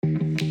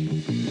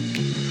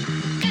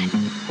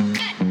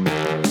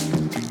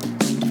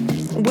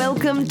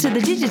Welcome to the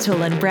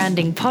Digital and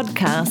Branding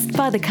Podcast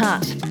by The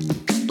Cut.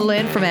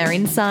 Learn from our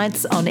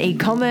insights on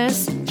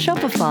e-commerce,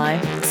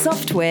 Shopify,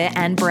 software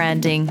and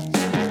branding.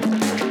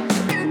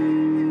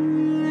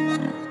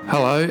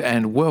 Hello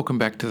and welcome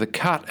back to The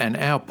Cut and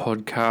our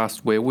podcast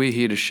where we're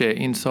here to share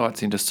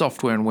insights into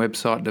software and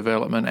website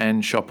development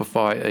and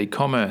Shopify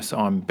e-commerce.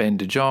 I'm Ben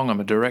De Jong,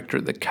 I'm a director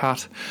at The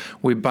Cut.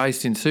 We're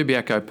based in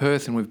Subiaco,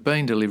 Perth, and we've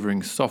been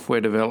delivering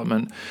software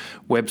development,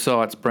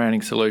 websites,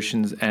 branding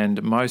solutions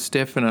and most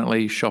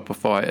definitely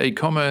Shopify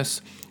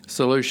e-commerce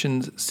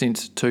solutions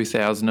since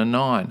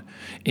 2009.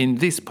 In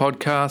this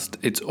podcast,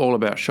 it's all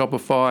about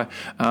Shopify,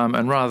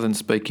 and rather than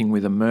speaking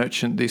with a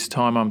merchant this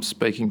time, I'm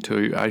speaking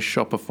to a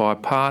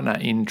Shopify partner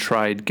in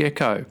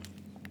Tradegecko.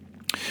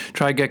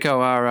 Tradegecko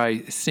are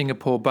a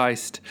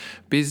Singapore-based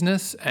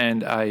business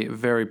and a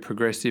very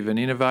progressive and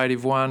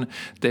innovative one.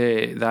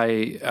 The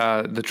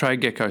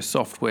Tradegecko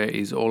software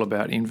is all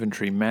about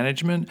inventory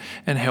management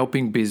and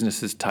helping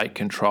businesses take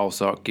control,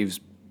 so it gives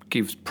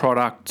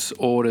products,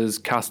 orders,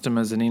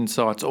 customers and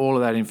insights, all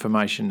of that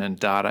information and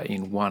data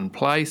in one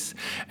place.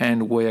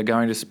 And we are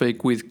going to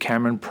speak with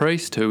Cameron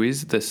Priest, who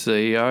is the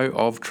CEO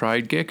of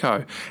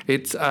Tradegecko.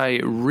 It's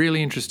a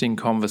really interesting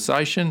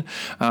conversation.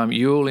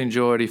 You'll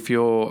enjoy it if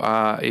you're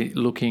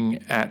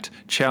looking at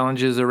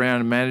challenges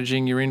around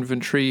managing your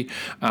inventory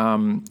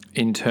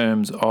in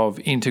terms of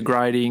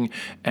integrating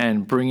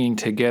and bringing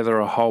together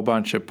a whole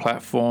bunch of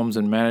platforms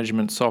and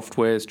management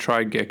softwares.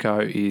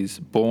 Tradegecko is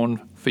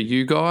born for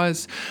you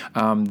guys.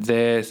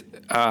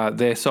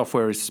 Their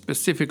software is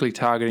specifically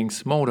targeting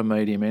small to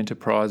medium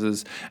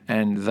enterprises,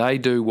 and they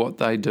do what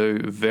they do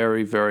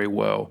very, very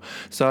well.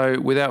 So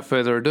without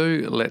further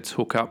ado, let's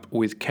hook up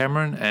with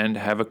Cameron and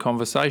have a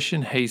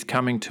conversation. He's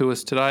coming to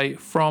us today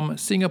from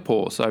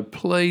Singapore, so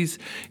please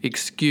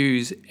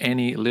excuse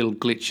any little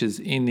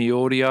glitches in the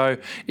audio.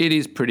 It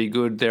is pretty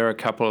good. There are a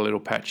couple of little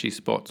patchy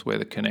spots where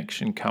the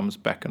connection comes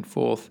back and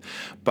forth,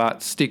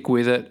 but stick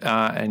with it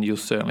and you'll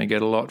certainly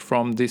get a lot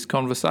from this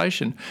conversation.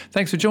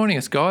 Thanks for joining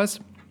us, guys.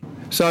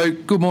 So,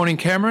 good morning,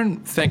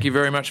 Cameron. Thank you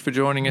very much for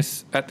joining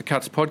us at the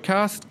Cuts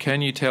podcast.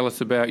 Can you tell us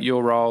about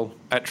your role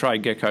at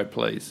Tradegecko,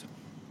 please?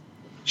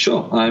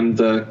 Sure. I'm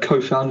the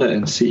co-founder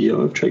and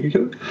CEO of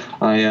Tradegecko.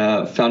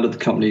 I founded the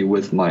company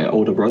with my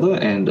older brother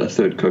and a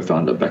third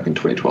co-founder back in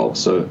 2012.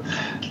 So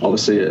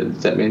obviously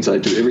that means I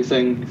do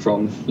everything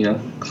from,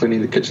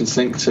 cleaning the kitchen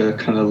sink to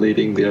kind of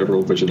leading the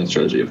overall vision and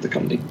strategy of the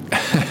company.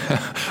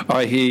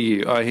 I hear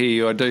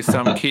you. I do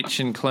some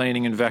kitchen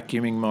cleaning and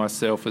vacuuming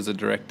myself as a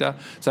director.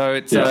 So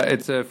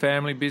it's a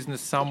family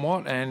business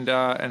somewhat and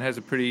has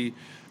a pretty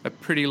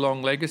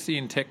long legacy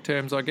in tech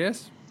terms, I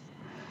guess.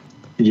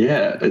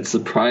 Yeah, it's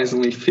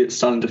surprisingly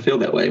starting to feel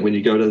that way when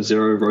you go to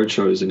Xero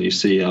roadshows and you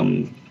see a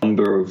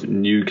number of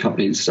new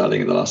companies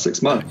starting in the last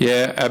 6 months.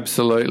 Yeah,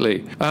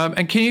 absolutely.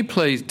 And can you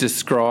please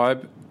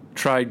describe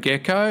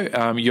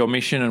Tradegecko, your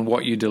mission and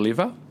what you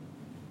deliver?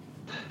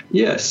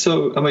 Yeah,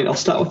 so, I'll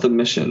start with the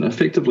mission.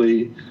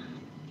 Effectively,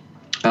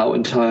 our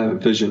entire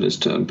vision is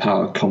to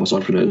empower commerce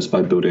entrepreneurs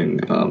by providing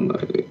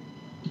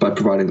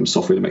them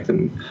software to make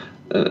them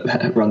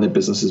run their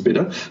businesses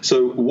better.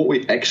 So what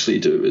we actually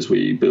do is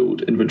we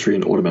build inventory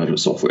and order management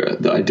software.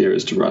 The idea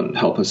is to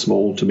help a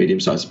small to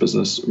medium-sized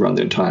business run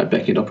their entire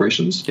back-end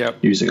operations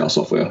using our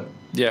software.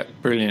 Yeah,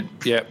 brilliant.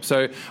 Yeah,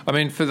 so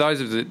for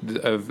those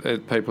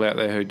of people out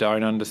there who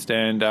don't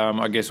understand,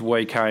 I guess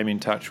we came in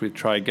touch with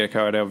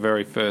Tradegecko at our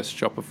very first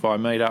Shopify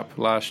meetup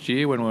last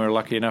year when we were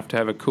lucky enough to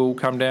have a Cool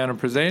come down and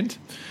present.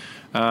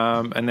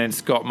 And then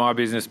Scott, my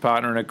business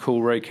partner, and a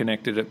Cool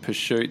reconnected at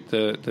Pursuit,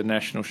 the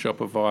national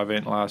Shopify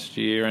event last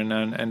year.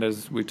 And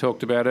as we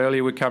talked about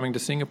earlier, we're coming to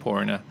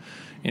Singapore in a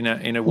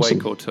awesome.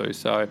 week or two.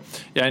 So,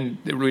 and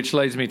which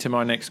leads me to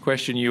my next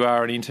question. You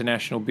are an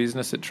international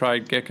business at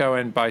Tradegecko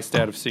and based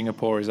out of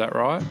Singapore, is that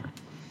right?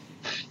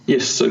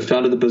 Yes, so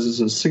founded the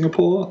business in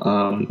Singapore.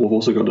 We've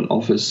also got an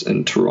office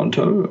in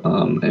Toronto,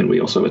 and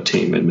we also have a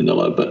team in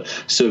Manila, but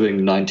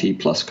serving 90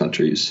 plus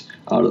countries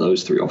out of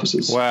those 3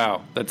 offices.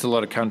 Wow, that's a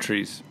lot of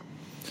countries.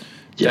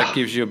 Yeah. That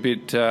gives you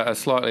a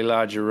slightly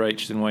larger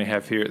reach than we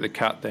have here at The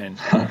Cut then.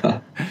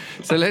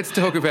 So let's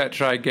talk about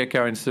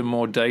Tradegecko in some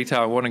more detail.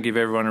 I want to give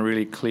everyone a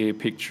really clear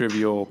picture of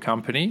your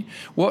company.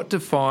 What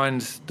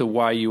defines the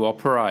way you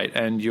operate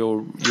and your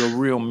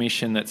real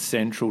mission that's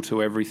central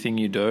to everything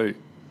you do?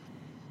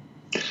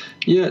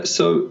 Yeah,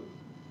 so,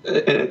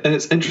 and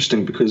it's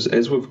interesting because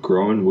as we've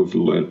grown, we've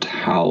learnt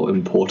how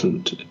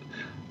important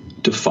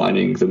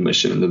defining the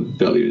mission and the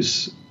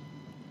values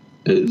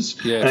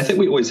is. Yes. And I think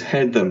we always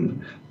had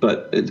them,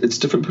 but it's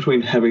different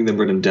between having them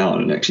written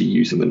down and actually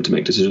using them to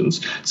make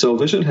decisions. So our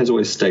vision has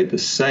always stayed the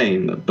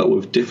same, but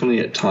we've definitely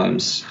at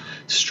times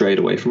strayed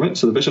away from it.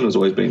 So the vision has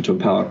always been to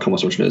empower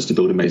commerce entrepreneurs to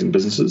build amazing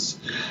businesses.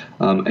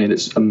 And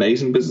it's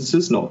amazing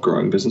businesses, not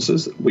growing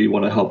businesses. We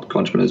want to help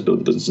entrepreneurs build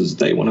the businesses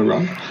they want to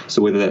run.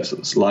 So whether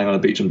that's lying on a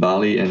beach in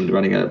Bali and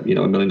running a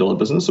 $1 million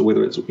business, or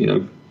whether it's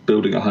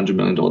building $100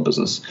 million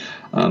business.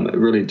 It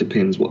really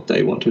depends what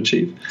they want to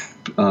achieve.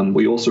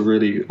 We also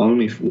really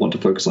only want to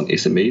focus on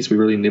SMEs. We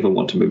really never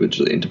want to move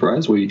into the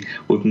enterprise.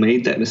 We've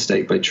made that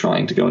mistake by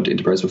trying to go into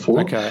enterprise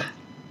before. Okay.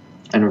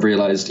 And I've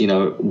realized,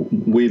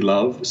 we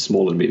love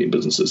small and medium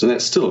businesses, and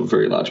that's still a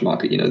very large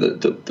market.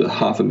 The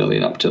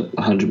 $500,000 up to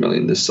 100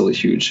 million, there's still a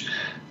huge,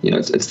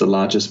 it's the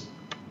largest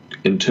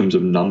in terms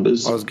of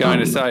numbers. I was going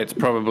to say it's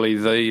probably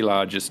the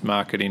largest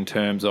market in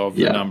terms of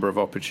the number of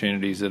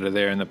opportunities that are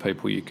there and the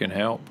people you can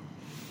help.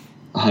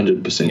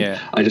 100%. Yeah.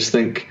 I just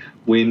think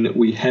when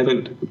we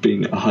haven't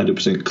been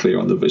 100% clear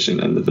on the vision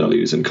and the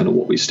values and kind of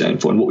what we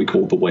stand for and what we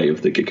call the way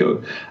of the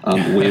Gecko,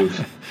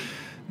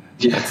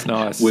 that's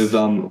nice.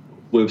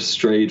 We've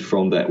strayed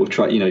from that. We've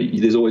tried,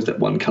 there's always that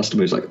one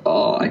customer who's like,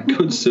 I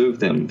could serve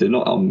them. They're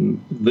not our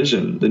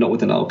vision. They're not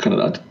within our kind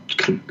of,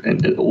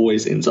 and it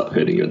always ends up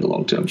hurting you in the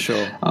long term.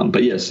 Sure.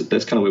 But yes,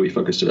 that's kind of where we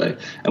focus today.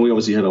 And we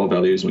obviously have our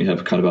values and we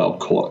have kind of our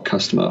core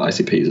customer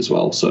ICPs as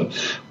well. So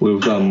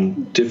we've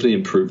definitely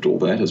improved all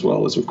that as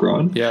well as we've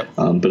grown. Yeah.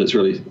 But it's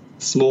really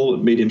small,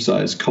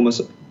 medium-sized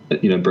commerce,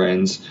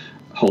 brands,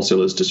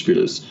 wholesalers,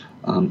 distributors,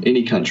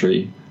 any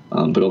country.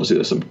 But obviously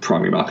there's some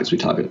primary markets we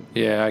target.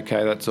 Yeah,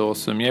 okay, that's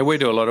awesome. Yeah, we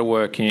do a lot of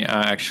work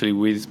actually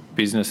with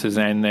businesses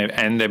and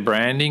their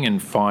branding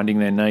and finding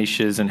their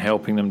niches and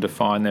helping them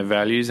define their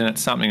values, and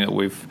it's something that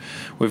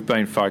we've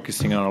been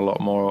focusing on a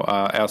lot more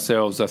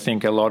ourselves. I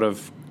think a lot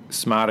of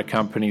smarter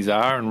companies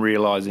are and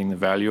realising the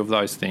value of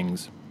those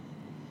things.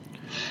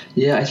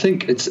 Yeah, I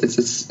think it's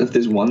if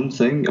there's one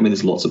thing,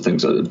 there's lots of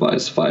things I'd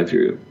advise 5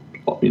 year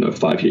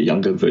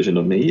younger version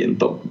of me,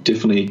 but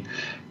definitely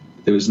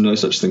there was no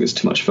such thing as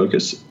too much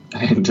focus.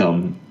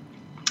 And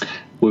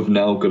we've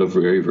now got a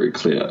very, very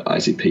clear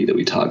ICP that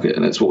we target,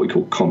 and it's what we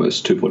call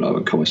Commerce 2.0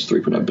 and Commerce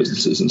 3.0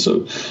 businesses. And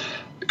so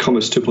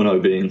Commerce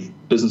 2.0 being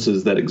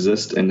businesses that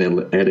exist and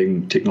they're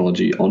adding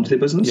technology onto their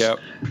business. Yep.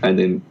 And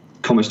then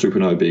Commerce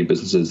 3.0 being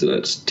businesses that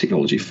it's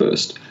technology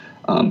first,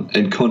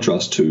 in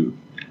contrast to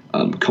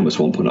Commerce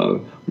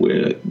 1.0,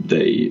 where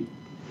they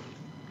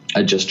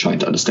are just trying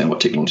to understand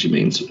what technology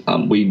means.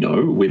 We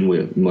know when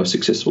we're most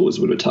successful is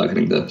when we're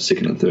targeting the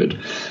second and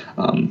third.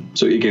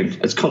 So again,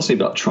 it's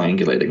constantly about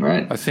triangulating,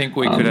 right? I think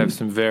we could have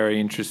some very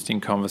interesting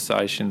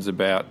conversations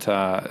about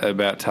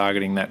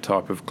targeting that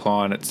type of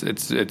client.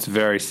 It's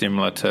very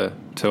similar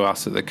to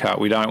us at the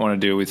Cut. We don't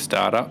want to deal with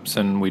startups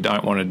and we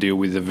don't want to deal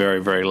with the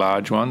very, very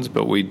large ones,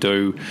 but we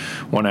do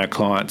want our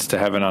clients to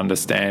have an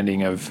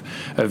understanding of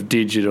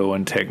digital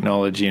and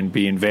technology and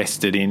be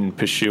invested in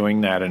pursuing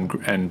that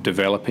and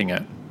developing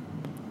it.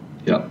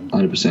 Yeah,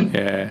 100%.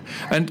 Yeah.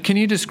 And can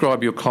you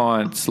describe your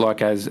clients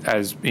like as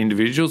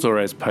individuals or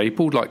as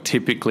people? Like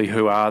typically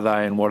who are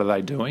they and what are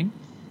they doing?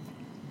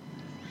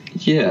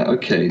 Yeah,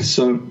 okay.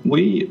 So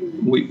we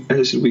as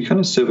I said, we kind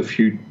of serve a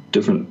few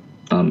different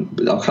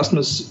our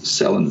customers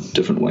sell in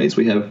different ways.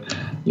 We have,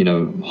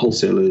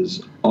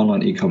 wholesalers,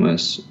 online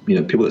e-commerce,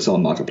 people that sell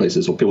on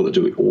marketplaces or people that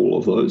do all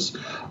of those.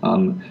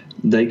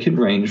 They can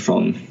range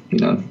from,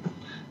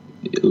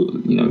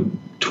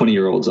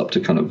 20-year-olds up to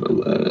kind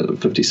of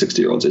 50,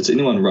 60-year-olds. It's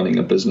anyone running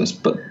a business,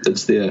 but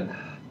it's their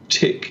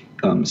tech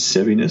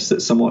savviness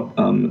that somewhat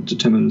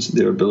determines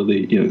their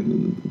ability,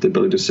 the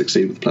ability to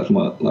succeed with a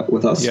platform like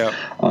with us. Yeah.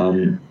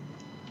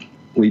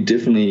 We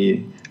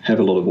definitely have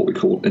a lot of what we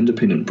call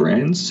independent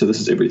brands. So this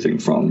is everything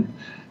from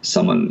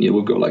someone,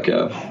 we've got like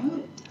a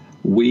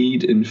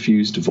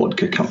weed-infused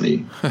vodka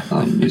company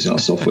using our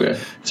software.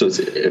 So it's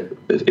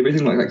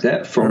everything like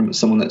that from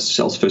someone that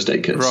sells first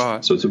aid kits.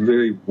 Right. So it's a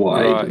very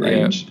wide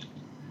range. Yeah.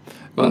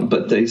 Well,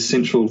 but the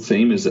central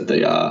theme is that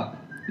they are,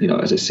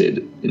 as I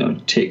said,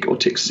 tech or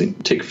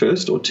tech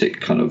first or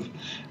tech kind of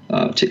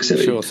tech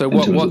savvy. Sure. So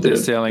what they're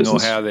selling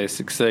business, or how they're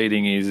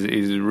succeeding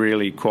is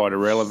really quite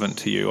irrelevant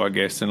to you, I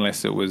guess,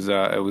 unless it was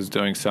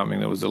doing something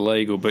that was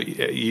illegal. But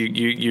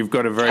you've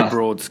got a very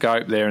broad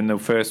scope there, and the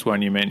first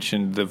one you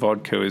mentioned, the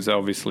vodka, is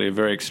obviously a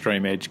very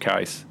extreme edge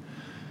case.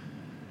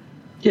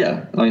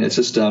 Yeah, it's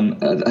just I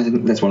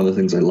think that's one of the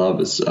things I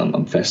love is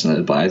I'm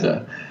fascinated by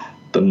the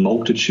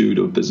multitude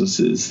of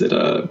businesses that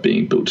are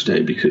being built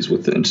today, because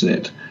with the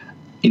internet,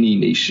 any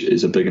niche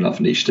is a big enough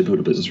niche to build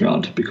a business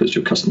around because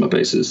your customer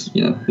base is,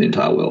 the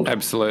entire world.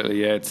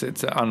 Absolutely, yeah.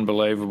 It's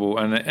unbelievable.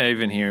 And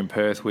even here in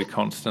Perth, we're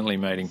constantly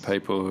meeting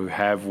people who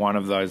have one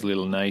of those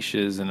little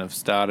niches and have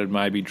started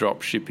maybe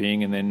drop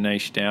shipping and then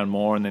niched down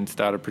more and then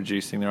started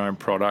producing their own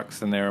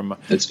products. And they're a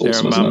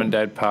mum and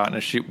dad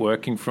partnership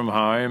working from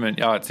home. And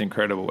it's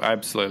incredible,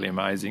 absolutely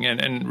amazing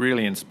and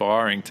really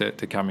inspiring to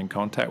come in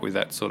contact with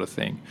that sort of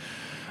thing.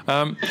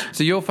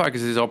 So your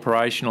focus is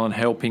operational and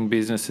helping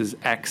businesses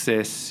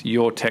access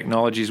your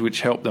technologies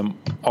which help them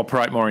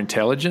operate more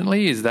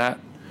intelligently. Is that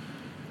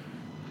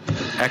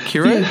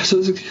accurate?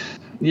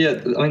 Yeah,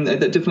 that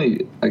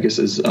definitely, I guess,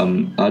 is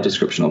our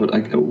description of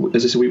it.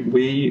 As I said,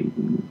 we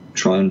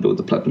try and build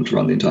the platform to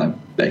run the entire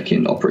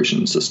back-end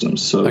operation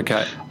systems. So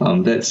okay.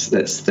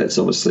 That's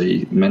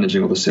obviously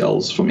managing all the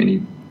sales from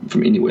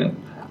anywhere.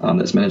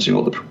 that's managing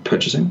all the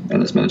purchasing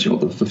and that's managing all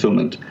the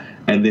fulfillment.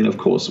 And then, of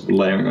course,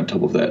 layering on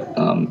top of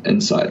that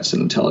insights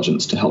and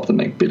intelligence to help them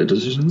make better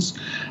decisions.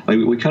 I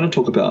mean, we kind of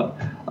talk about,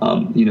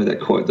 that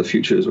quote, the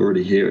future is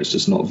already here. It's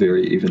just not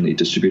very evenly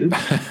distributed.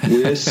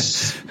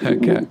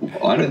 Okay.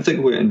 I don't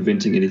think we're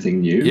inventing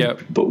anything new.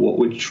 Yep. But what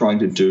we're trying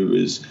to do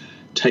is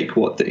take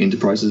what the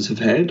enterprises have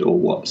had, or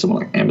what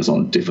someone like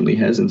Amazon definitely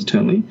has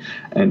internally,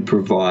 and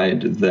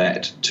provide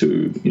that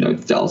to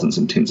thousands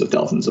and tens of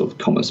thousands of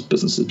commerce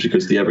businesses,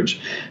 because the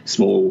average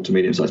small to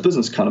medium-sized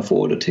business can't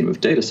afford a team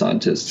of data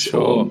scientists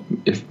or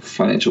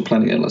financial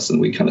planning analysts, and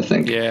we kind of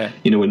think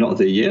we're not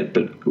there yet,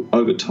 but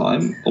over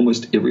time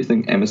almost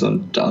everything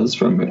Amazon does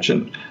for a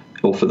merchant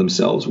or for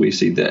themselves, we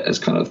see that as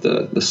kind of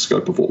the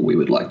scope of what we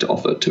would like to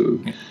offer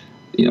to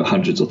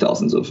hundreds or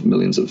thousands of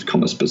millions of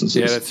commerce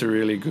businesses. Yeah, that's a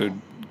really good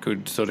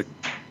sort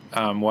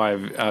of way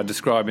of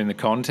describing the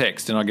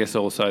context, and I guess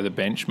also the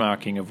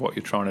benchmarking of what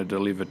you're trying to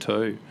deliver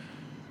too.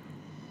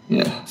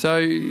 Yeah. So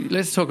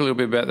let's talk a little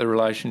bit about the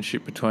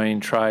relationship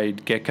between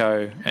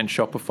Tradegecko and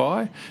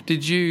Shopify.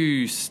 Did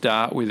you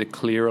start with a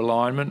clear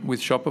alignment with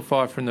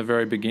Shopify from the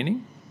very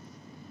beginning?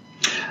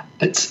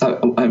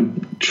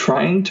 I'm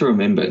trying to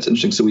remember. It's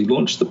interesting. So we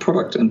launched the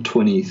product in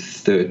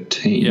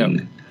 2013.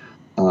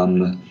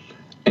 Yep.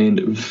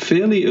 And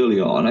fairly early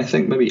on, I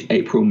think maybe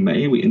April,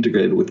 May, we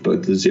integrated with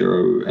both the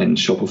Xero and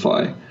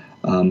Shopify.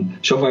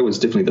 Shopify was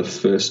definitely the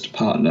first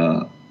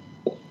partner.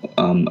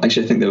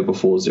 Actually, I think they were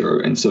before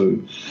Xero. And so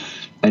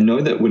I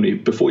know that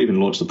before we even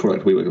launched the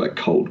product, we were like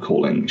cold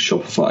calling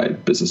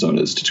Shopify business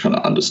owners to kind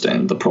of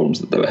understand the problems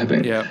that they were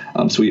having. Yeah.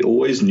 So we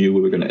always knew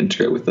we were going to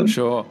integrate with them.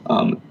 Sure.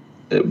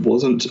 It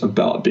wasn't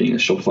about being a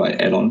Shopify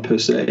add-on per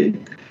se,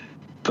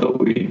 but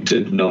we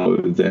did know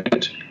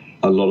that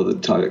a lot of the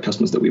target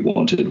customers that we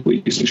wanted were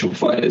using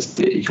Shopify as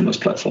their e-commerce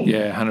platform.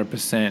 Yeah,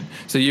 100%.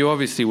 So you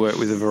obviously work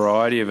with a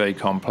variety of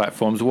e-com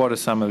platforms. What are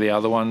some of the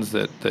other ones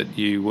that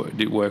you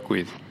work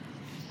with?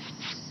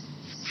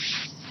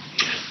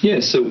 Yeah,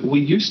 so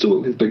we used to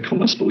work with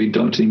BigCommerce, but we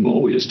don't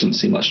anymore. We just didn't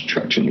see much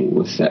traction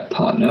with that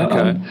partner.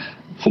 Okay.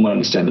 From what I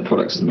understand, the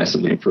product is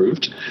massively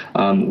improved.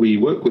 We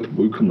work with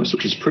WooCommerce,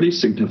 which is pretty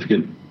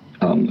significant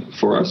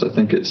for us. I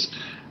think it's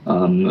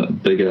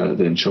bigger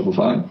than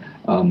Shopify.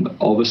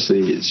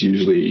 Obviously, it's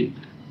usually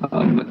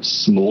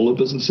smaller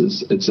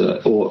businesses.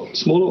 Or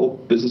smaller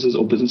businesses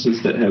or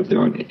businesses that have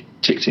their own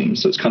tech team.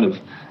 So it's kind of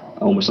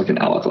almost like an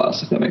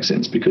hourglass, if that makes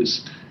sense,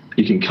 because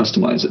you can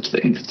customize it to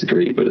the nth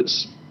degree, but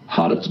it's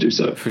harder to do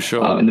so. For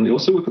sure. And then we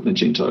also work with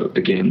Magento.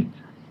 Again,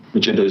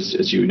 Magento is,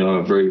 as you know,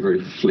 a very,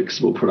 very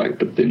flexible product,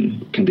 but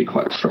then can be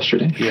quite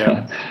frustrating.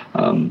 Yeah.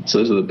 So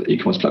those are the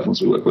e-commerce platforms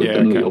we work with. Yeah, and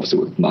then okay. we obviously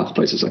work with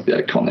marketplaces like the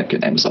Iconic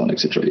and Amazon,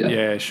 etc.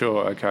 Yeah,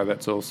 sure. Okay,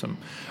 that's awesome.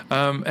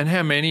 And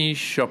how many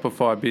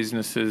Shopify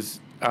businesses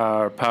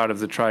are part of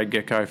the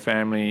Tradegecko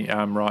family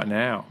right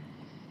now?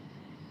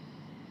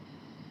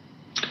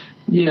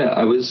 Yeah,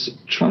 I was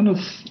trying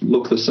to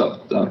look this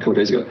up a couple of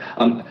days ago.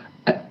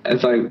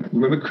 If I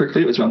remember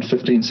correctly, it was around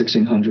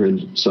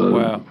 1,600, so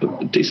wow.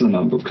 a decent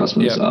number of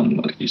customers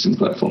using the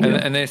platform.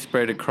 And they're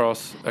spread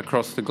across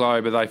the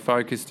globe. Are they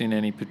focused in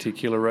any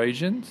particular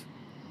regions,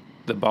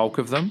 the bulk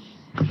of them?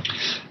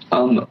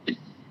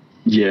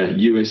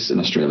 US and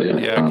Australia,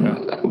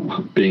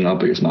 being our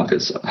biggest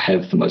markets,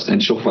 have the most,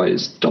 and Shopify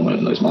is dominant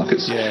in those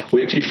markets. Yeah.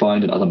 We actually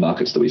find in other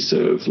markets that we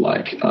serve,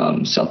 like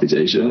Southeast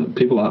Asia,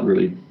 people aren't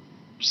really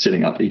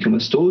setting up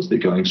e-commerce stores. They're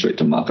going straight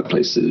to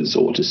marketplaces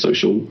or to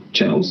social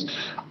channels.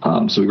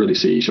 So we really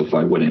see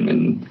Shopify winning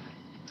in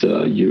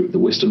the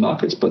Western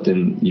markets, but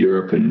then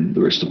Europe and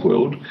the rest of the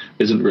world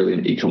isn't really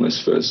an e-commerce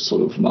first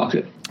sort of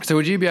market. So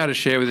would you be able to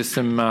share with us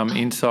some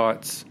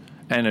insights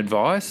and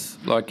advice?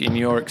 Like, in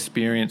your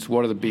experience,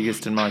 what are the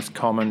biggest and most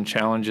common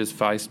challenges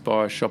faced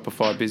by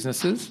Shopify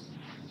businesses?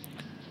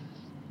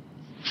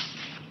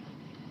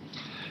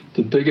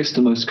 The biggest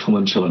and most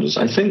common challenges.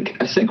 I think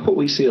what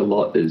we see a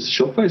lot is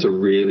Shopify is a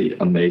really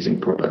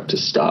amazing product to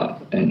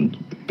start and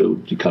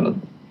build kind of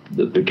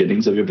the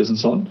beginnings of your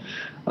business on.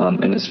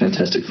 And it's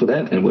fantastic for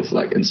that. And with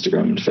like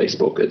Instagram and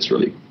Facebook, it's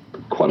really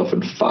quite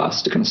often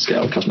fast to kind of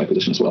scale customer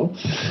acquisition as well.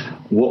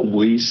 What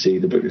we see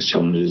the biggest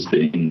challenges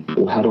being,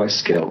 well, how do I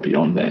scale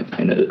beyond that?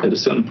 And at a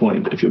certain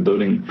point, if you're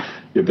building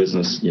your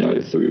business,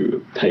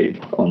 through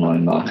paid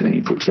online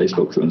marketing, through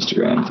Facebook, through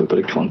Instagram, through a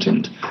bit of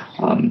content,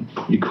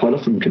 you quite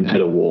often can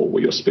hit a wall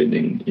where you're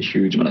spending a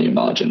huge amount of your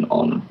margin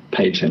on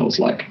paid channels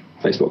like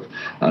Facebook.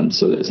 And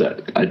so there's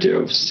that idea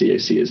of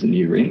CAC as the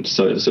new rent.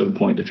 So at a certain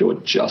point, if you're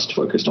just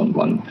focused on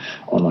one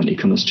online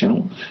e-commerce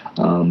channel,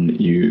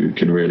 you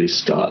can really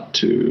start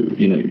to,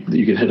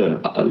 you can hit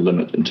a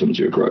limit in terms of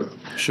your growth.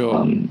 Sure.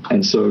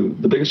 And so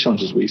the biggest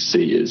challenges we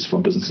see is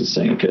from businesses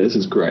saying, okay, this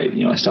is great.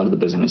 I started the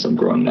business, I'm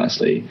growing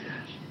nicely,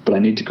 but I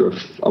need to grow.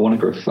 I want to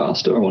grow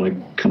faster. I want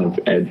to kind of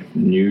I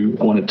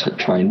want to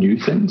try new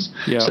things.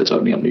 Yeah. So it's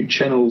opening up new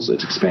channels.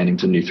 It's expanding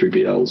to new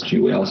 3PLs,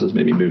 new warehouses,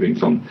 maybe moving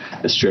from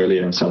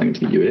Australia and selling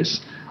into the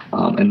US.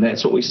 And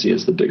that's what we see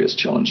as the biggest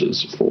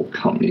challenges for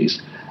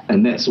companies.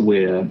 And that's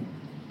where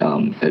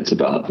It's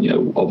about,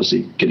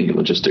 obviously getting your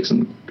logistics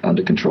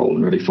under control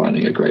and really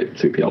finding a great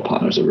 3PL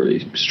partner is a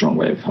really strong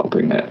way of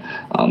helping that.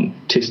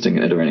 Testing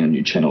and iterating on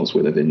new channels,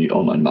 whether they're new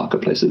online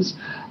marketplaces.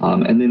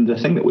 And then the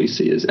thing that we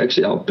see is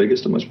actually our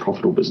biggest and most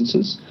profitable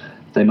businesses,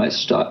 they might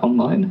start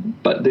online,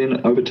 but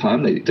then over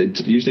time they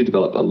usually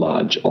develop a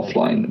large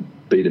offline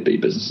B2B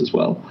business as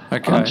well.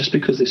 Okay. Just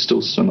because there's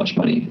still so much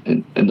money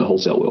in the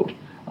wholesale world.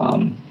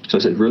 So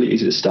it's really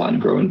easy to start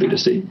and grow in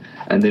B2C,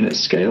 and then at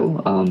scale,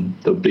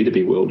 the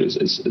B2B world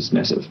is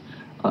massive.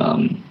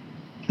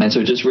 And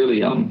so just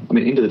really, end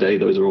of the day,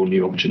 those are all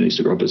new opportunities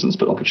to grow a business,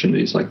 but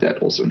opportunities like that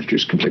also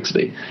introduce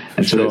complexity.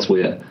 And so that's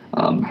where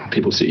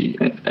people see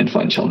and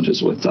find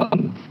challenges with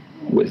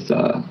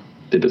their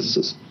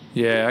businesses.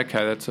 Yeah,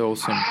 okay, that's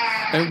awesome.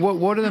 And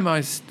what are the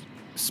most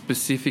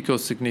specific or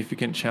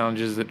significant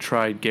challenges that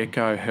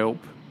Tradegecko help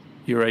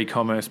your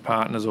e-commerce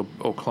partners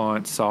or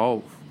clients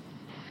solve?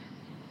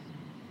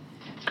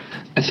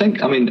 I think,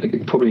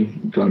 probably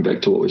going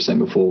back to what we were saying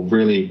before,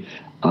 really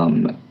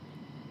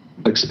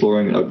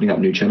exploring and opening up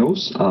new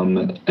channels,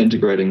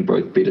 integrating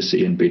both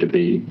B2C and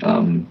B2B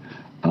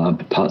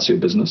parts of your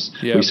business.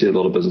 Yep. We see a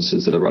lot of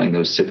businesses that are running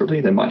those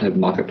separately. They might have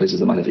marketplaces,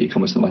 they might have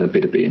e-commerce, they might have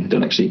B2B, and they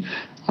don't actually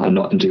are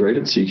not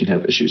integrated, so you can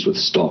have issues with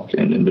stock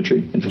and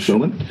inventory and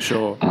fulfillment.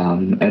 Sure.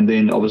 And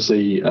then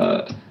obviously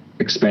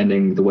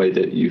expanding the way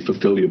that you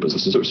fulfill your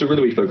businesses. So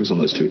really we focus on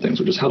those two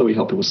things, which is how do we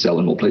help people sell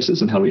in more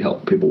places, and how do we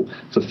help people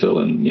fulfill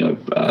and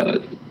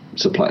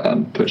supply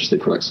purchase their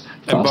products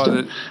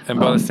faster. And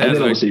by the sounds and then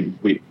of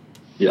obviously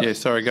Yeah,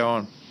 sorry, go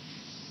on.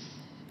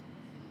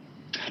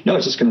 No, I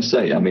was just going to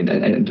say,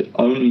 and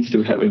only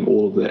through having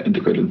all of that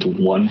integrated into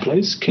one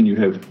place can you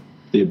have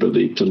the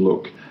ability to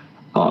look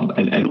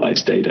and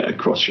analyze data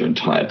across your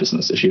entire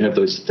business. If you have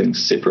those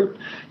things separate,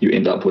 you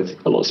end up with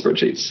a lot of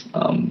spreadsheets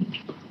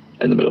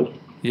in the middle.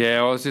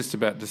 Yeah, I was just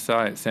about to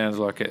say, it sounds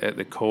like at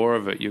the core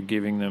of it, you're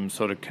giving them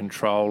sort of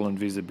control and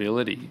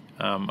visibility,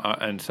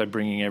 and so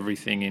bringing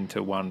everything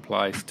into one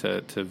place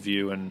to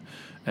view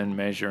and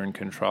measure and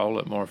control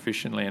it more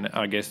efficiently, and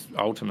I guess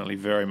ultimately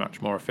very much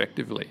more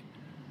effectively.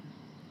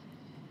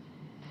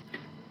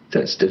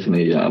 That's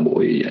definitely what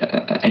we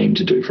aim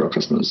to do for our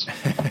customers.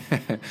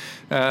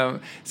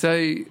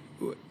 So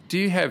do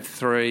you have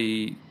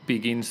 3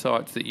 big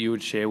insights that you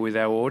would share with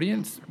our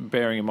audience,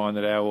 bearing in mind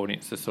that our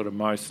audience is sort of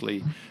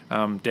mostly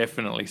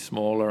definitely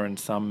smaller and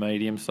some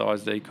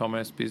medium-sized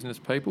e-commerce business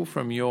people?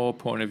 From your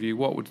point of view,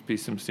 what would be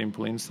some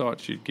simple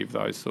insights you'd give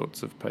those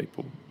sorts of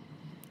people?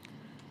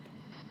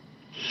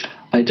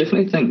 I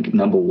definitely think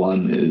number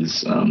one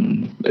is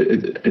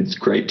it's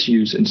great to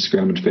use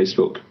Instagram and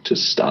Facebook to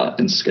start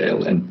and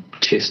scale and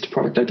test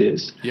product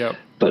ideas. Yep.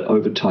 But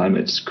over time,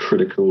 it's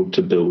critical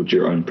to build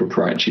your own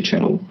proprietary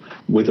channel,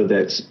 whether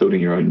that's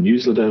building your own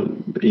newsletter,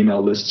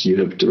 email lists, you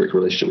have direct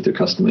relationship with your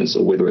customers,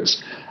 or whether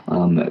it's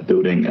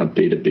building a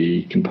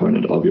B2B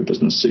component of your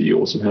business. So you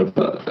also have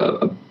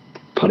a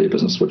part of your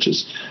business which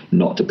is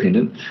not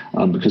dependent,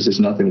 because there's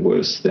nothing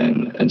worse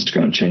than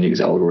Instagram changing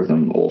its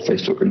algorithm or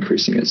Facebook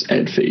increasing its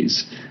ad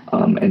fees.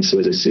 And so,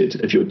 as I said,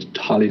 if you're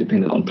highly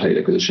dependent on paid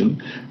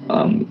acquisition,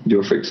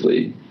 you're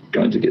effectively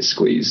going to get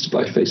squeezed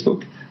by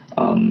Facebook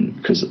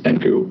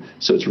and Google.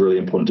 So it's really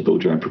important to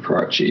build your own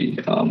proprietary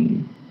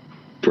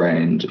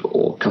brand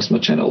or customer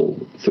channel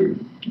through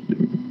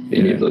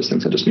any of those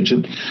things I just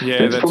mentioned. Yeah,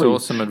 that's probably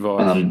awesome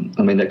advice.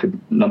 That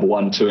could number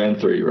 1, 2, and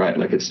 3, right?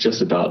 Like it's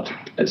just about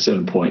at a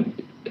certain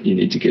point you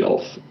need to get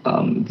off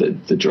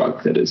the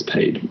drug that is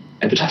paid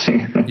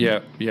advertising.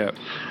 Yeah,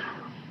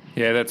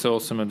 that's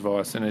awesome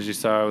advice. And as you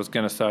say, I was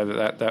going to say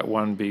that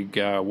one big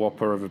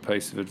whopper of a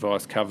piece of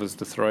advice covers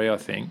the 3, I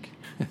think.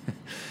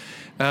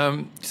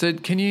 So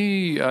can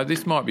you,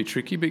 this might be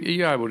tricky, but are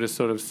you able to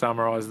sort of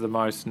summarise the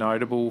most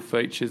notable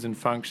features and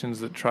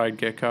functions that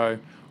Tradegecko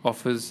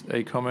offers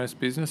e-commerce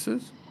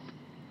businesses?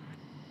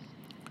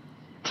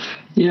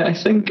 Yeah, I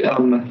think,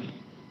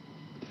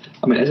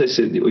 as I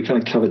said, we kind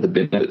of covered the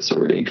benefits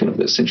already, kind of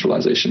the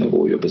centralization of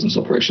all your business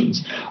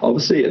operations.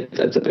 Obviously,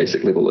 at the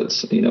basic level,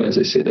 it's, as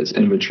I said, it's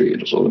inventory,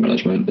 it's order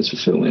management, it's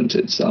fulfillment,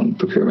 it's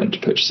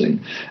procurement, purchasing,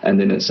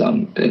 and then it's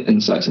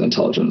insights and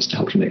intelligence to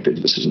help you make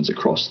better decisions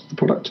across the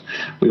product.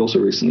 We also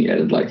recently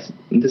added,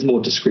 there's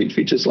more discrete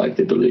features like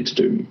the ability to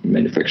do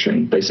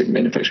basic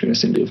manufacturing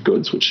assembly of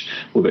goods, which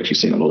we've actually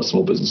seen a lot of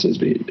small businesses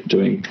be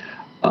doing.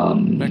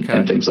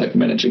 And things like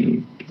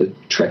managing the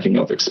tracking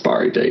of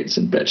expiry dates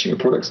and batching of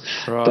products.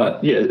 Right.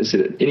 But yeah, as I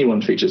said, any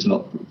one feature is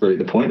not really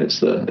the point.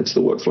 It's the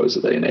workflows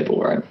that they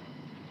enable, right?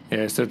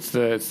 Yeah, so it's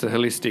the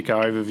holistic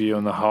overview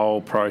and the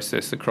whole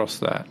process across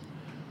that.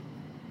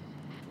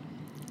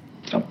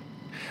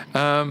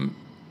 Oh.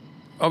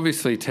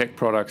 Obviously, tech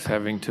products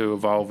having to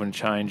evolve and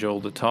change all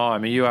the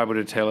time. Are you able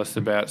to tell us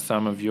about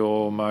some of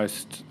your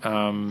most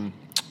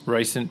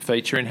recent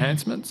feature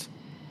enhancements?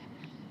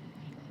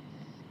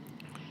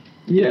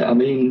 Yeah,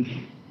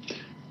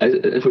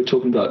 if we're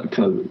talking about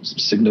kind of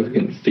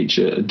significant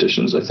feature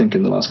additions, I think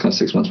in the last kind of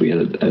 6 months we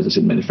added, as I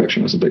said,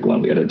 manufacturing was a big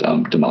one. We added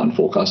demand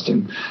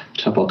forecasting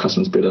to help our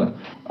customers better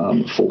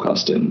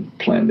forecast and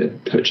plan their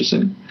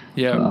purchasing.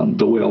 Yeah.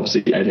 But we're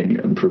obviously adding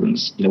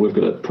improvements. We've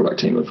got a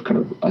product team of kind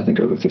of, I think,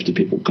 over 50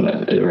 people kind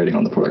of iterating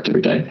on the product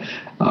every day.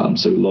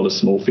 So a lot of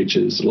small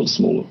features, a lot of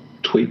small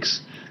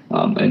tweaks.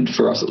 And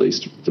for us, at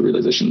least, the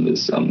realization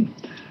is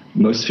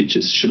most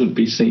features shouldn't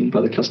be seen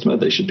by the customer.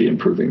 They should be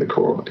improving the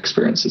core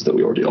experiences that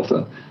we already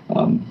offer.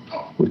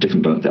 We've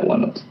definitely done that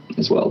one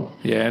as well.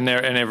 Yeah, and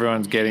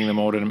everyone's getting them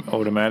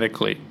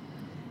automatically.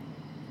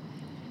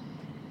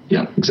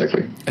 Yeah,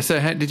 exactly. So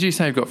did you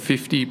say you've got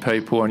 50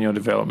 people on your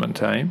development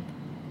team?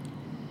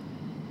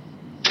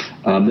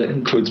 That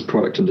includes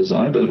product and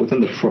design, but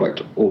within the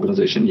product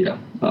organization,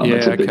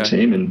 it's a big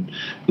team, and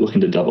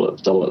looking to double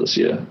it this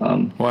year.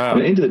 Wow. At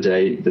the end of the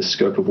day, the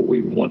scope of what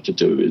we want to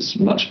do is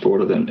much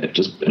broader than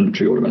just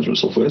inventory order management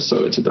software.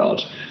 So it's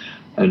about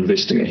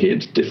investing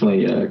ahead.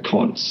 Definitely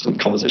some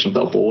conversation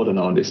with our board and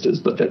our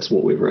investors, but that's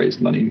what we've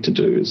raised money to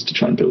do, is to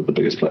try and build the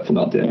biggest platform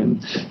out there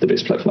and the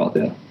best platform out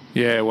there.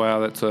 Yeah,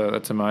 wow,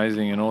 that's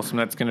amazing and awesome.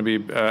 That's going to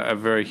be a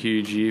very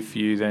huge year for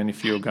you then,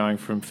 if you're going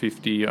from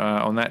 50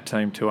 on that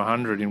team to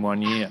 100 in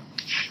 1 year.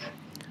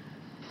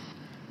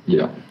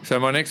 Yeah. So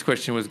my next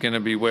question was going to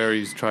be, where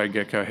is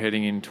Tradegecko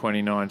heading in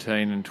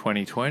 2019 and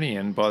 2020?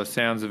 And by the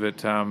sounds of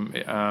it,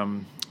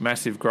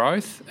 massive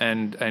growth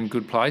and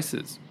good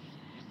places.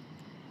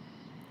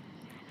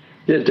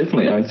 Yeah,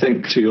 definitely. I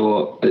think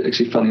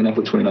actually funny enough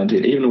with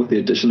 2019, even with the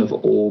addition of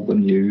all the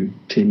new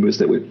team members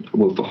that we've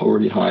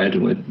already hired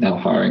and we're now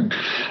hiring,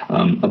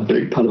 a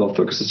big part of our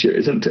focus this year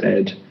isn't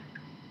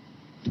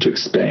to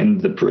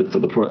expand the breadth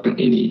of the product in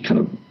any kind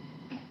of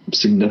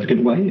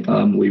significant way.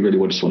 We really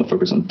just want to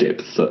focus on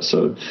depth.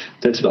 So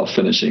that's about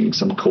finishing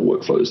some core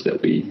workflows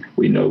that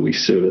we know we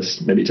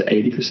service maybe to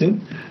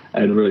 80%,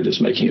 and really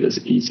just making it as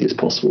easy as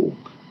possible.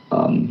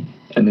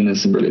 And then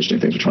there's some really interesting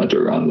things we're trying to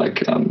do around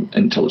like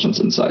intelligence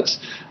insights.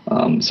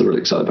 So really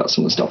excited about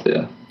some of the stuff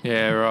there.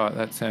 Yeah, right.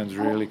 That sounds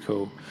really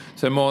cool.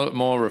 So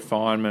more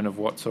refinement of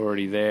what's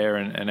already there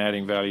and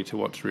adding value to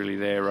what's really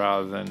there,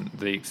 rather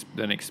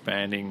than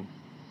expanding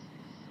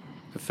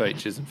the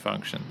features and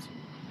functions.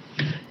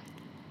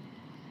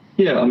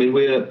 Yeah, I mean,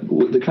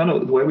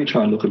 the way we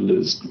try and look at it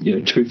is,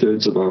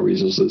 2/3 of our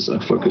resources are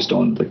focused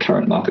on the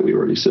current market we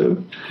already serve,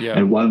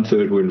 and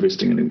 1/3 we're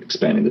investing in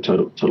expanding the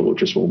total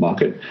addressable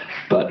market.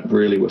 But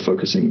really, we're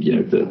focusing,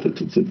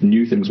 the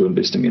new things we're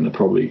investing in are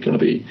probably going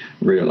to be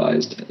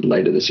realized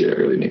later this year,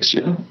 early next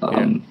year,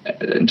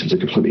 in terms of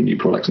completely new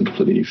products and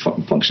completely new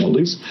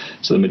functionalities.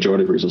 So the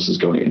majority of resources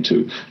going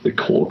into the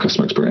core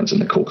customer experience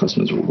and the core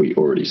customers we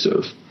already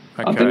serve.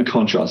 Okay. In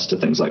contrast to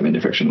things like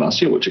manufacturing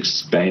last year, which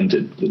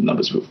expanded the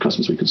numbers of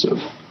customers we could serve.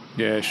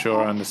 Yeah,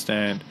 sure, I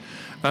understand.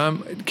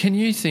 Can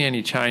you see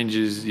any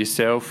changes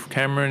yourself,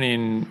 Cameron,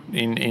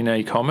 in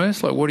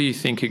e-commerce? Like, what do you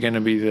think are going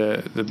to be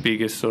the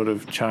biggest sort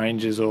of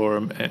changes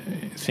or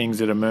things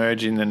that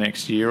emerge in the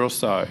next year or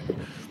so?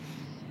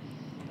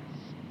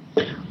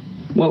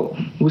 Well,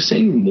 we're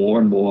seeing more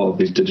and more of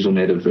these digital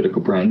native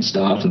vertical brands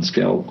start and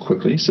scale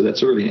quickly, so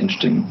that's a really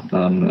interesting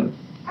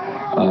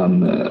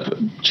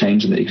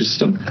change in the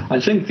ecosystem. I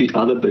think the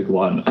other big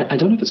one, I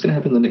don't know if it's going to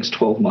happen in the next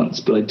 12 months,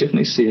 but I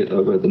definitely see it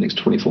over the next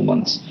 24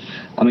 months.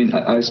 I mean,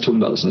 I was talking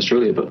about this in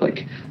Australia, but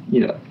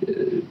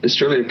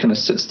Australia kind of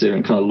sits there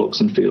and kind of looks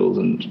and feels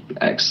and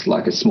acts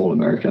like a small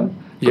America.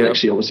 But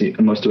actually, obviously,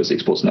 most of its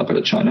exports now go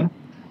to China.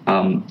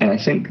 And I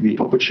think the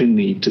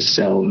opportunity to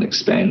sell and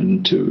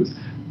expand to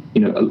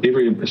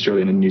every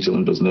Australian and New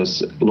Zealand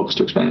business looks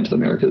to expand into the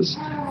Americas.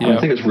 And I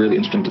think it's really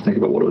interesting to think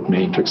about what it would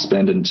mean to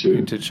expand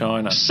into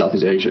China,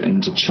 Southeast Asia,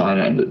 into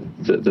China, and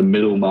the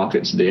middle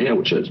markets there,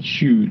 which are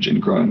huge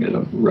and growing at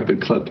a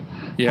rapid clip.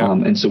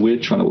 And so we're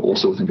trying to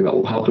also think about,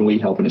 well, how can we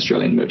help an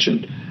Australian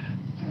merchant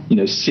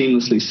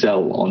seamlessly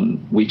sell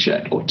on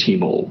WeChat or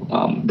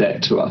Tmall?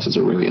 That to us is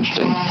a really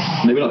interesting,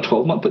 maybe not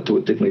 12-month, but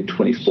definitely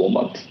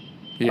 24-month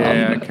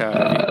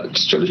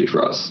strategy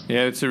for us.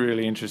 Yeah, it's a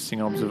really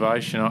interesting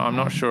observation. I'm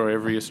not sure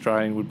every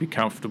Australian would be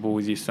comfortable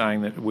with you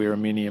saying that we're a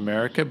mini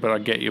America, but I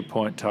get your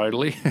point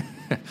totally.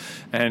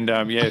 And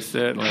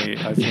certainly,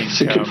 I think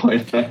It's a good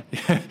point.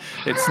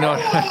 it's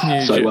not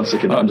unusual. Sorry, 1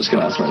 second. I'm just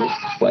going to ask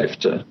my wife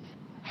to.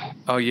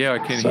 Oh yeah, I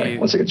can hear you.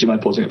 1 second. Do you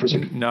mind pausing it for a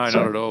second? No,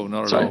 Sorry. not at all.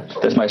 Not Sorry. at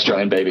all. That's my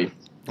Australian baby.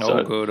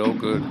 All good.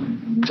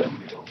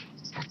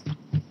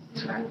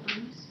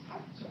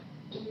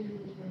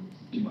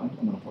 Do you mind?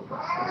 I'm on a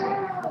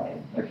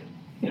podcast. Okay.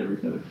 Yeah,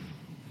 Ruth knows.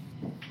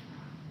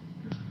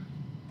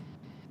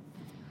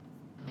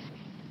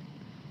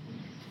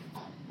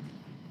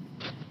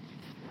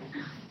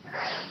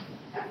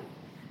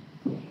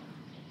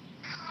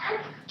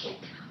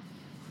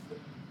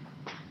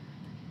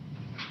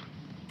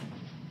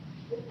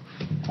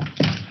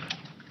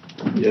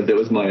 Yeah, that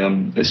was my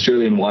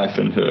Australian wife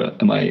and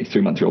my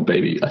 3-month-old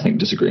baby, I think,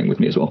 disagreeing with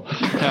me as well.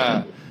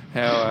 How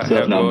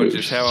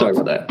gorgeous. Sorry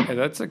about that. Yeah,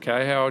 that's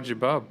okay. How old's your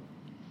bub?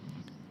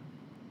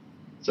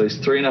 So he's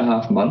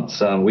 3.5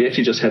 months. We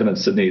actually just had him in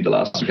Sydney the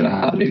last week and a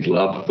half, and he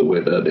loved the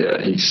weather there.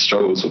 He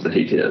struggles with the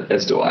heat here,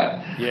 as do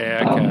I.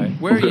 Yeah, okay.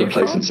 Where are you from? We've got a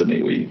place in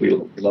Sydney. We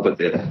love it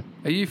there.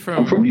 Are you from?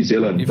 I'm from New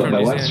Zealand, You're but from my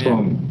New wife's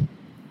Zealand,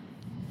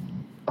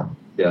 from...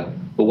 Yeah.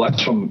 Well,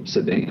 wife's from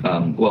Sydney.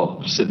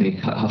 Sydney,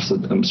 half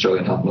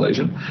Australian, half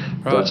Malaysian,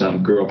 right. But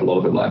grew up a lot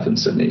of her life in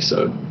Sydney.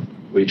 So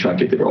we try and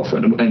get there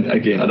often. And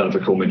again, I don't know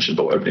if a call mentioned,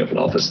 but we're opening up an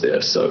office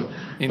there. So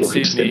in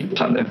Sydney, spend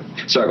time there.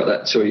 Sorry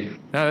about that.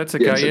 No, that's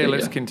okay. Sydney,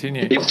 let's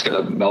continue. Let's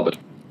go to Melbourne.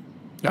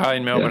 Oh,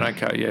 in Melbourne.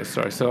 Okay. Yeah.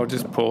 Sorry. So I'll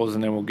just pause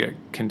and then we'll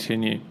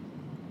continue.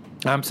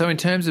 So in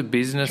terms of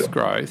business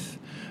growth.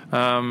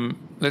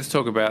 Let's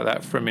talk about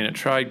that for a minute.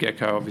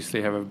 Tradegecko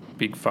obviously have a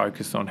big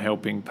focus on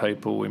helping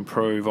people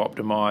improve,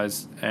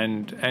 optimise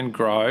and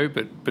grow,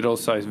 but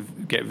also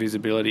get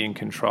visibility and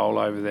control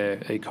over their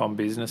ecom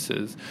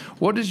businesses.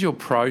 What does your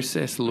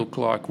process look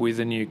like with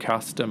a new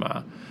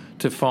customer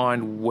to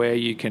find where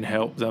you can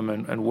help them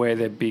and where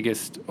their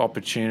biggest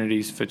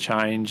opportunities for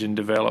change and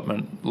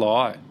development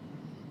lie?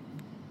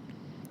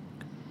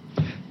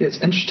 Yeah, it's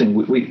interesting.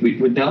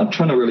 We're now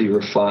trying to really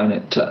refine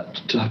it to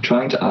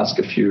trying to ask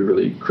a few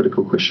really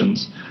critical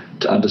questions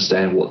to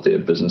understand what their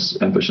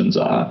business ambitions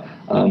are.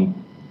 And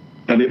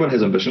everyone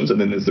has ambitions,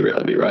 and then there's the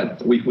reality,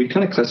 right? We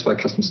kind of classify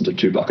customers into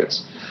two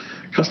buckets.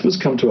 Customers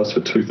come to us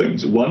for two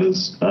things. One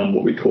is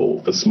what we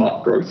call the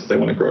smart growth. They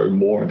want to grow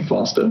more and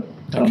faster.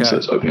 So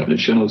it's opening up new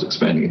channels,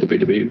 expanding into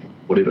B2B,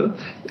 whatever.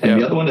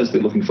 And the other one is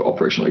they're looking for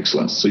operational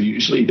excellence. So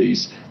usually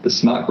the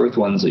smart growth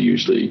ones are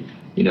usually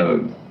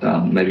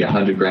maybe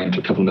 100 grand to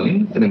a couple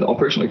million. And then the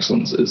operational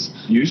excellence is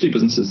usually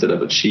businesses that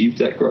have achieved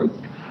that growth,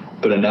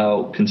 but are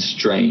now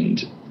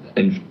constrained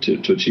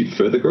to achieve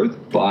further growth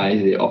by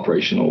their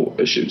operational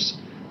issues.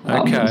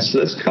 So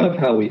that's kind of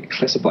how we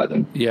classify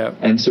them. Yeah.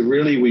 And so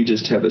really we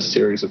just have a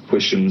series of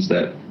questions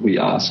that we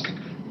ask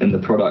in the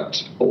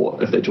product,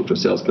 or if they talk to a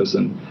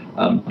salesperson,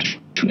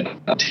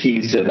 to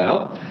tease it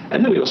out.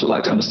 And then we also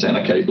like to understand,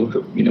 okay, look,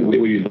 where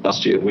were you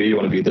last year? Where do you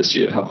want to be this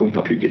year? How can we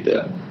help you get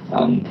there?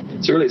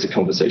 So really it's a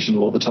conversation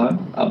all the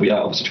time. We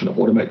are obviously trying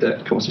to automate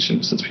that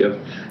conversation since we have,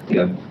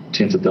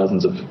 tens of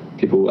thousands of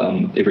people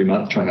every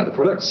month trying out the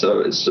product. So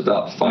it's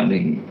about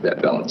finding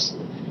that balance.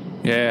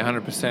 Yeah,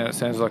 100%. It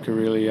sounds like a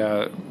really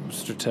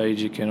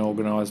strategic and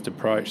organised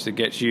approach that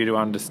gets you to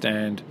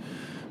understand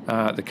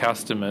the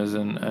customers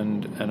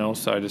and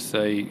also to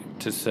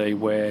see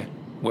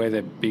where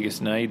their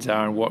biggest needs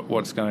are and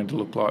what's going to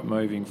look like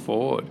moving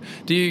forward.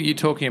 You're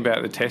talking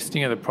about the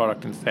testing of the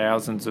product and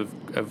thousands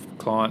of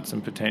clients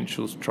and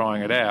potentials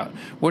trying it out.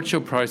 What's your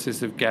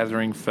process of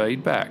gathering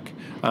feedback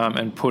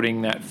and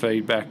putting that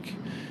feedback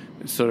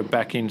sort of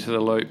back into the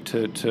loop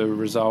to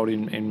result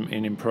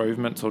in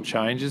improvements or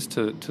changes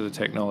to the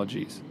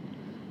technologies?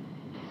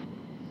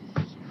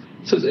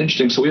 So it's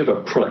interesting. So we have a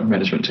product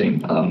management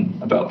team,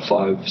 about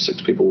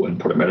 5-6 people in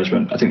product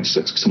management. I think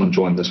 6, someone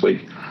joined this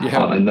week.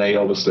 Yeah. And they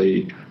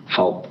obviously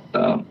help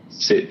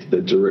set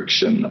the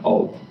direction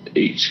of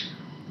each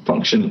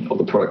function of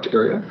the product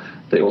area.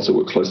 They also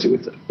work closely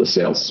with the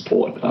sales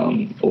support,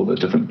 all the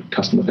different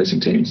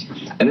customer-facing teams.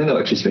 And then they'll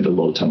actually spend a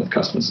lot of time with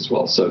customers as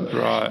well. So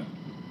right.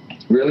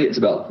 Really, it's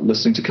about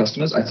listening to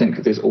customers. I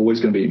think there's always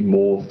going to be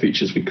more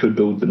features we could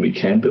build than we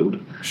can build.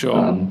 Sure.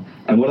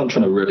 And what I'm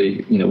trying to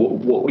really,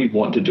 what we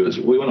want to do is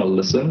we want to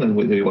listen, and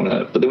but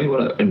then we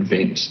want to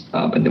invent,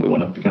 and then we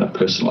want to kind of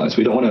personalize.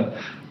 We don't want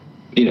to,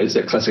 it's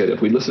that classic idea.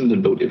 If we listened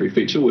and built every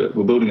feature, we're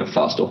building a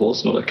faster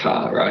horse, not a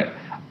car, right?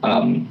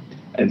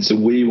 And so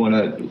we want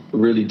to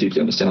really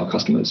deeply understand our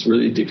customers,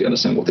 really deeply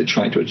understand what they're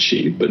trying to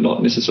achieve, but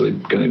not necessarily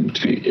going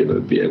to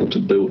ever be able to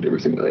build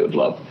everything that they would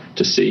love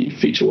to see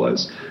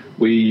feature-wise.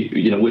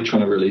 We're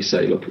trying to really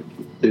say, look,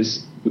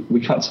 we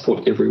can't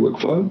support every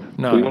workflow.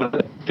 No. We want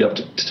to be able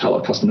to tell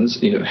our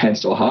customers,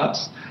 hands to our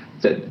hearts,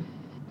 that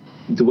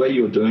the way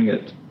you're doing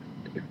it,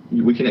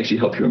 we can actually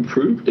help you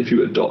improve if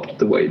you adopt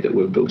the way that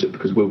we've built it,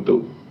 because we've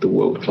built the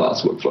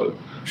world-class workflow.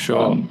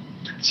 Sure.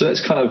 So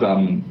that's kind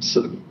of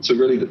so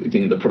really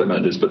the product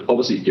managers, but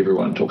obviously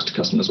everyone talks to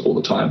customers all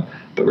the time,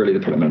 but really the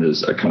product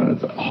managers are kind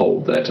of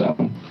hold that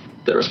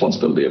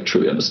responsibility of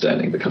truly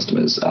understanding the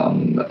customers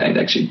and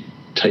actually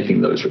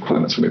taking those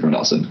requirements from everyone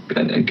else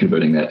and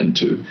converting that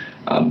into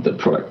the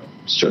product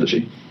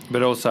strategy.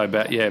 But also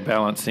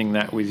balancing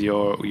that with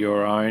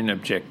your own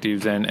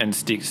objectives and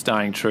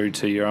staying true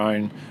to your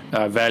own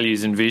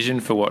values and vision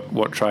for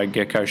what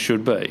Tradegecko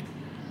should be.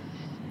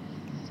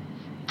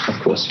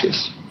 Of course,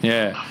 yes.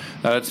 Yeah.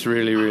 That's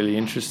really, really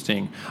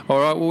interesting. All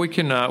right, well, we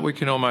can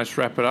almost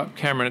wrap it up.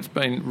 Cameron, it's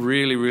been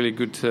really, really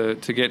good to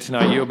get to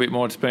know you a bit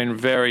more. It's been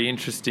very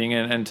interesting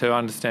and to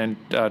understand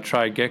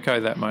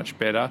Tradegecko that much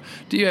better.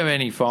 Do you have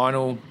any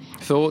final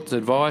thoughts,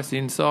 advice,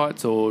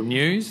 insights or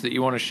news that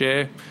you want to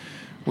share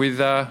with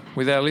our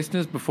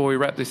listeners before we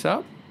wrap this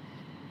up?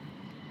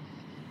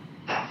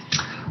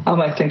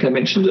 I think I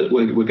mentioned it.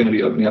 We're going to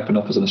be opening up an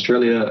office in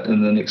Australia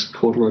in the next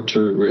quarter or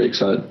two. Really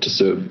excited to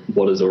serve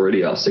what is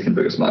already our second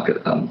biggest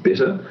market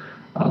better.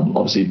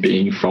 Obviously,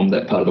 being from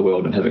that part of the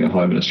world and having a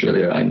home in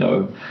Australia, I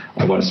know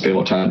I want to spend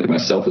more time there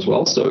myself as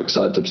well. So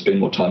excited to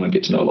spend more time and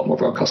get to know a lot more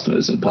of our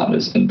customers and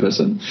partners in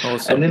person.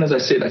 Awesome. And then, as I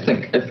said, I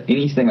think if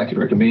anything I can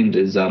recommend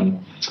is every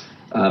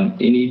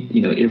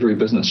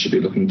business should be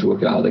looking to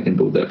work out how they can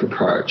build that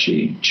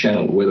proprietary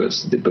channel, whether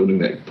it's they're building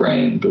that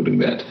brand, building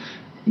that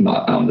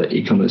the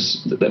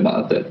e-commerce,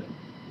 that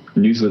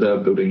newsletter,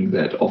 building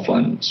that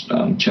offline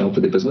channel for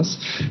their business.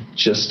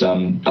 Just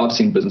I've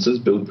seen businesses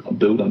build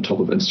on top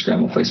of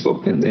Instagram or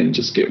Facebook and then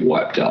just get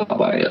wiped out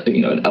by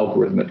an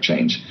algorithmic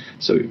change.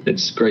 So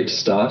it's great to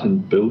start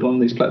and build on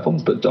these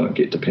platforms, but don't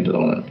get dependent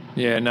on it.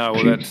 Yeah, no,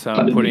 well, that's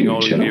putting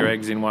all of your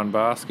eggs in one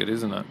basket,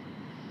 isn't it?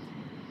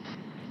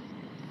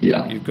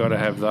 Yeah, you've got to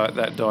have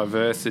that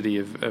diversity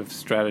of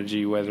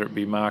strategy, whether it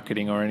be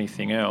marketing or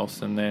anything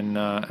else, and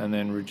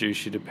then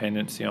reduce your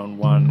dependency on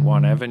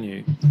one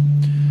avenue.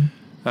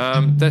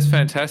 That's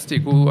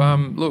fantastic. Well,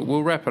 look,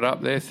 we'll wrap it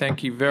up there.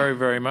 Thank you very,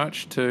 very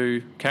much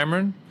to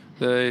Cameron,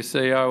 the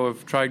CEO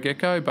of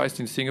Tradegecko, based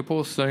in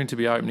Singapore, soon to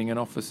be opening an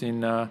office in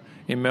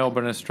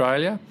Melbourne,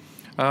 Australia.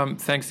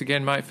 Thanks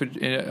again, mate, for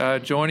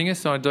joining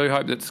us. I do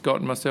hope that Scott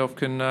and myself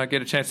can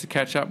get a chance to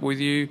catch up with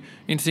you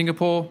in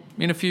Singapore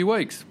in a few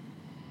weeks.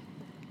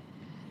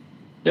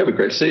 Yeah, it'd be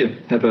great to see you.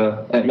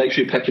 Make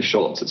sure you pack your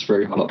shorts. It's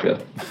very hot up here.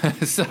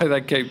 So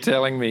they keep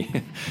telling me.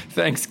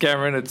 Thanks,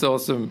 Cameron. It's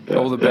awesome.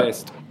 All the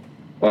best.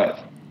 All right.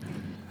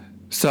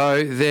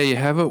 So there you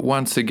have it.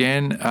 Once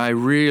again, a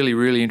really,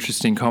 really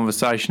interesting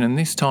conversation, and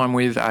this time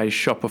with a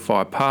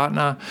Shopify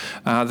partner.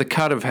 The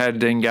Cut have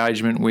had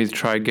engagement with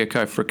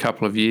Tradegecko for a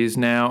couple of years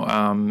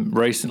now.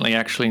 Recently,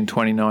 actually in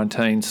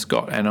 2019,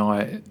 Scott and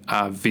I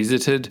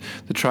visited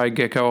the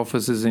Tradegecko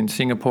offices in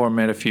Singapore and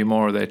met a few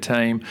more of their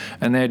team,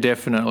 and they're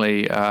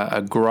definitely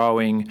a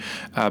growing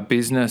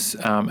business,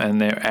 and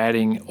they're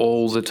adding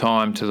all the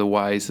time to the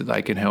ways that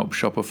they can help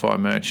Shopify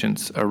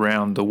merchants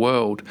around the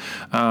world.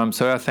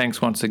 So our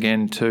thanks once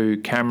again to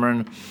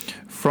Cameron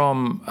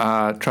from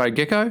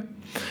Tradegecko,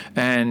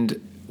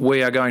 and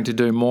we are going to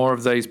do more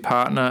of these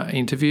partner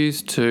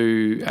interviews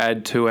to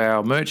add to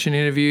our merchant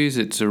interviews.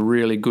 It's a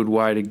really good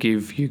way to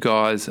give you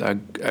guys a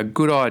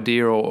good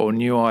idea or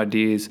new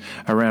ideas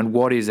around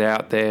what is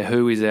out there,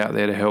 who is out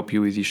there to help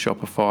you with your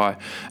Shopify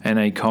and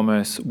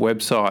e-commerce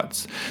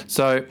websites.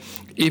 So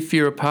if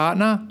you're a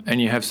partner and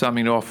you have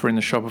something to offer in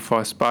the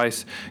Shopify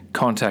space,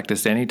 contact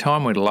us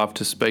anytime. We'd love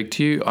to speak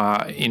to you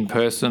in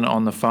person,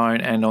 on the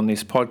phone, and on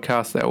this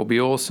podcast. That will be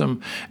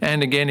awesome.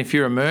 And again, if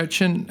you're a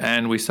merchant,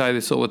 and we say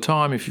this all the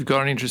time, if you've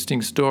got an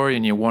interesting story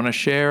and you want to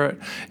share it,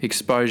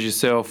 expose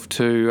yourself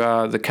to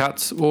the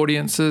Cuts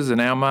audiences and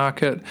our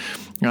market,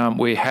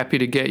 we're happy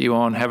to get you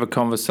on, have a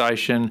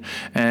conversation,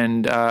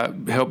 and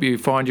help you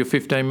find your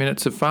 15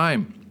 minutes of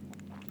fame.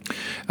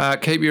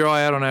 Keep your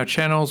eye out on our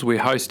channels. We're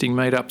hosting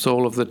meetups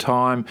all of the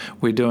time.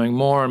 We're doing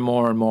more and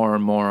more and more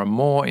and more and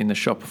more in the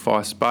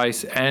Shopify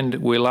space, and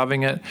we're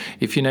loving it.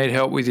 If you need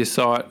help with your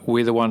site,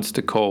 we're the ones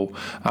to call.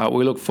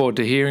 We look forward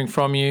to hearing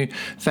from you.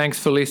 Thanks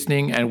for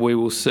listening, and we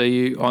will see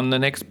you on the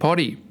next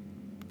potty.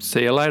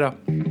 See you later.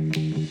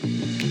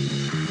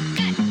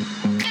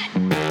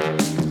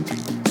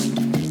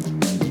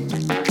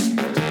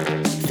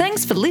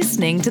 Thanks for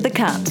listening to The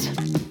Cut.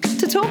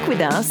 To talk with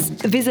us,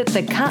 visit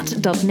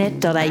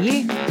thecut.net.au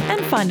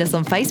and find us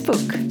on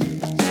Facebook.